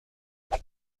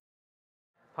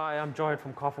Hi, I'm Jahid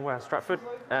from Carphone Warehouse, Stratford,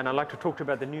 and I'd like to talk to you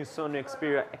about the new Sony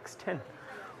Xperia X10.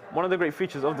 One of the great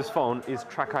features of this phone is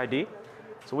Track ID.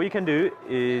 So what you can do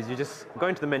is you just go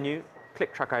into the menu,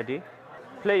 click Track ID,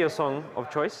 play your song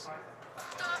of choice,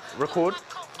 record,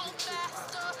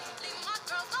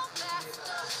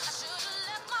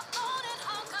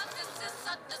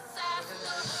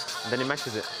 then it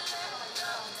matches it.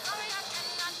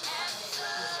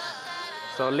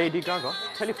 So Lady Gaga,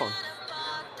 Telephone.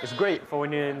 It's great for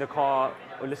when you're in the car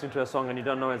or listening to a song and you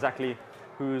don't know exactly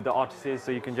who the artist is,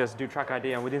 so you can just do Track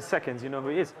ID and within seconds you know who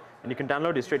it is. And you can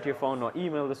download it straight to your phone or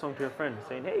email the song to your friend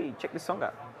saying, hey, check this song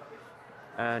out.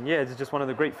 And yeah, it's just one of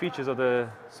the great features of the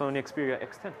Sony Xperia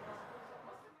X10.